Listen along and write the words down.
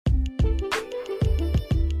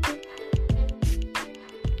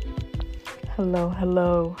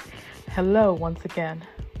Hello once again.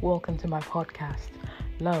 Welcome to my podcast,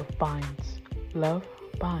 Love Binds. Love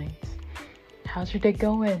Binds. How's your day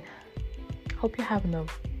going? Hope you're having a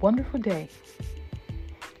wonderful day.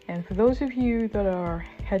 And for those of you that are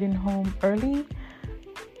heading home early,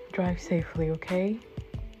 drive safely, okay?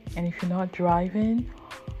 And if you're not driving,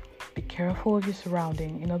 be careful of your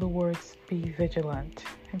surrounding. In other words, be vigilant,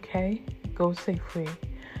 okay? Go safely.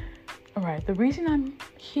 All right, the reason I'm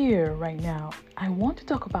here right now, I want to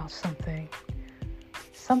talk about something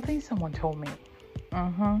someone told me.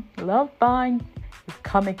 Love Bind, you've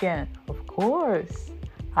come again. Of course,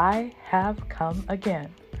 I have come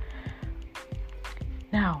again.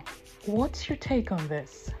 Now, what's your take on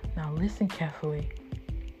this? Now, listen carefully.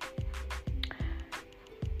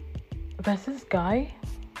 There's this guy,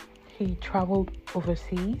 he traveled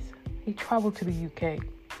overseas. He traveled to the UK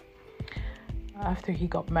after he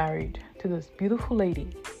got married to this beautiful lady.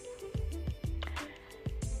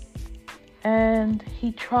 And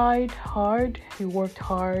he tried hard, he worked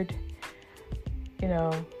hard,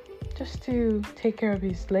 just to take care of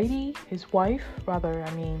his wife,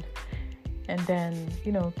 and then,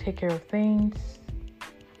 take care of things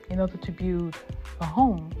in order to build a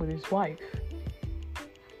home with his wife.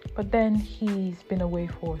 But then he's been away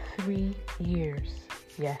for 3 years.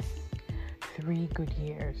 Yes, 3 good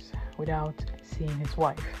years without seeing his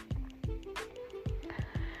wife.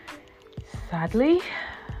 Sadly,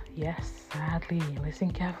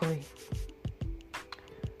 listen carefully.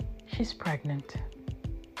 She's pregnant.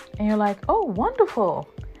 And you're like, oh, wonderful.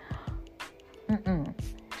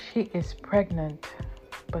 She is pregnant,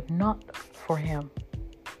 but not for him.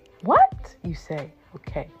 What? You say.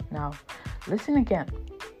 Okay, now listen again.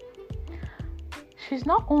 She's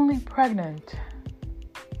not only pregnant,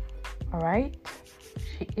 all right?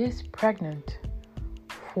 She is pregnant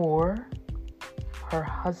for her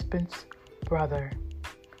husband's brother.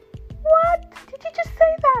 What? Did you just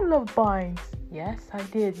say that, Love Binds? Yes, I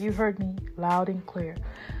did. You heard me loud and clear.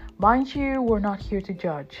 Mind you, we're not here to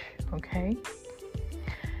judge, okay?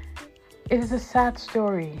 It is a sad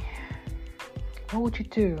story. What would you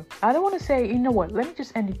do? I don't want to say, you know what? Let me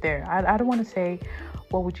just end it there. I don't want to say,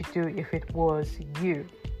 what would you do if it was you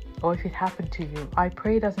or if it happened to you? I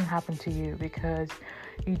pray it doesn't happen to you because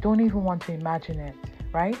you don't even want to imagine it,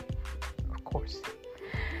 right? Of course.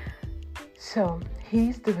 So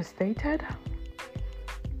he's devastated.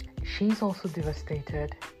 She's also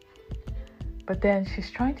devastated. But then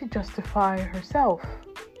she's trying to justify herself.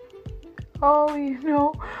 Oh, you've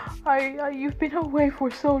been away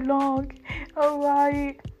for so long.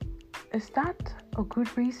 Is that a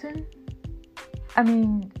good reason?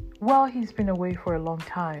 He's been away for a long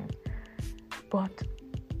time. But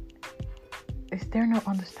is there no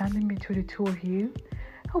understanding between the two of you?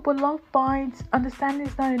 Oh, but Love Binds, understanding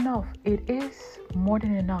is not enough. It is more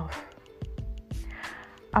than enough.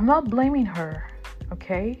 I'm not blaming her,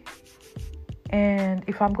 okay? And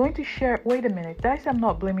if I'm going to share, wait a minute, I'm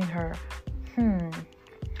not blaming her.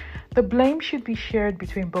 The blame should be shared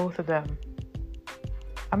between both of them.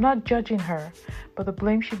 I'm not judging her, but the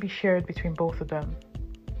blame should be shared between both of them.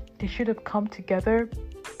 They should have come together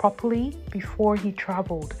properly before he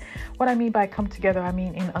traveled. What I mean by come together, I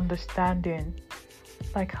mean in understanding.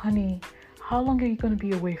 Like, honey, how long are you going to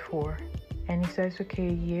be away for? And he says, okay,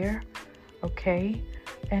 a year. Okay.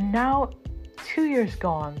 And now 2 years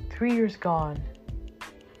gone, 3 years gone.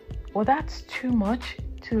 Well, that's too much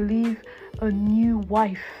to leave a new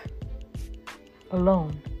wife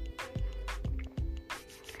alone.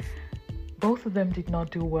 Both of them did not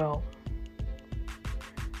do well.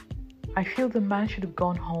 I feel the man should have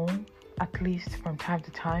gone home at least from time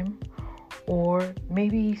to time, or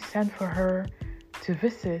maybe send for her to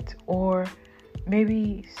visit, or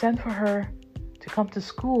maybe send for her to come to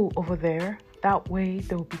school over there. That way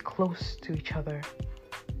they'll be close to each other.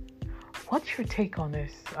 What's your take on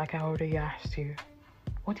this? Like I already asked you.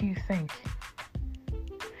 What do you think?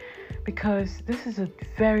 Because this is a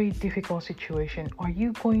very difficult situation. Are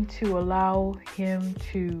you going to allow him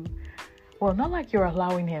to... Well, not like you're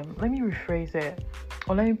allowing him. Let me rephrase it.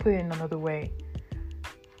 Or let me put it in another way.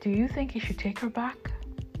 Do you think he should take her back?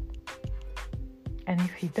 And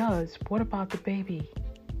if he does, what about the baby?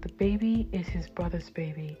 The baby is his brother's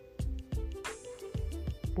baby.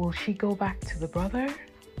 Will she go back to the brother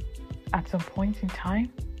at some point in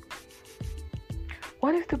time?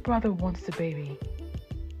 What if the brother wants the baby?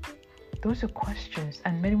 Those are questions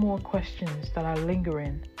and many more questions that are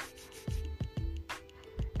lingering.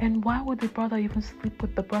 And why would the brother even sleep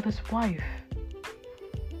with the brother's wife?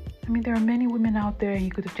 There are many women out there, he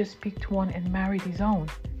could have just picked one and married his own,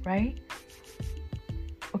 right?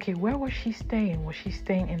 Okay, where was she staying? Was she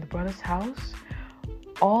staying in the brother's house?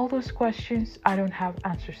 All those questions I don't have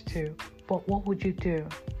answers to. But what would you do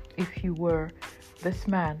if you were this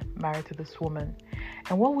man married to this woman?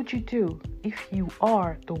 And what would you do if you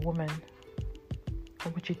are the woman?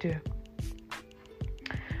 What would you do?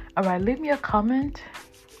 All right, leave me a comment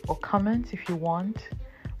or comments if you want.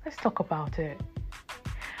 Let's talk about it.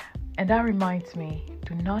 And that reminds me,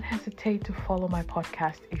 do not hesitate to follow my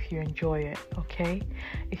podcast if you enjoy it, okay?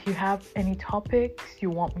 If you have any topics you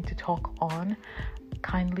want me to talk on,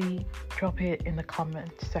 kindly drop it in the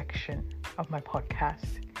comment section of my podcast,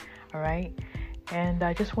 all right? And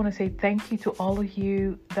I just want to say thank you to all of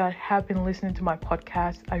you that have been listening to my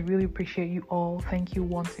podcast. I really appreciate you all. Thank you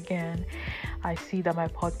once again. I see that my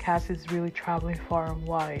podcast is really traveling far and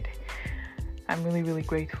wide. I'm really, really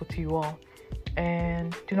grateful to you all.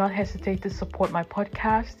 And do not hesitate to support my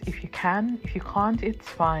podcast if you can. If you can't, it's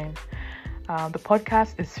fine. The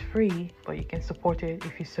podcast is free, but you can support it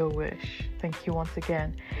if you so wish. Thank you once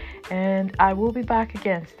again. And I will be back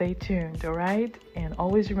again. Stay tuned, all right? And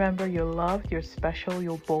always remember, you're loved, you're special,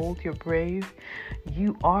 you're bold, you're brave.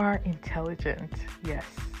 You are intelligent. Yes.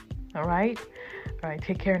 All right? All right,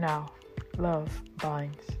 take care now. Love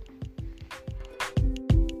binds.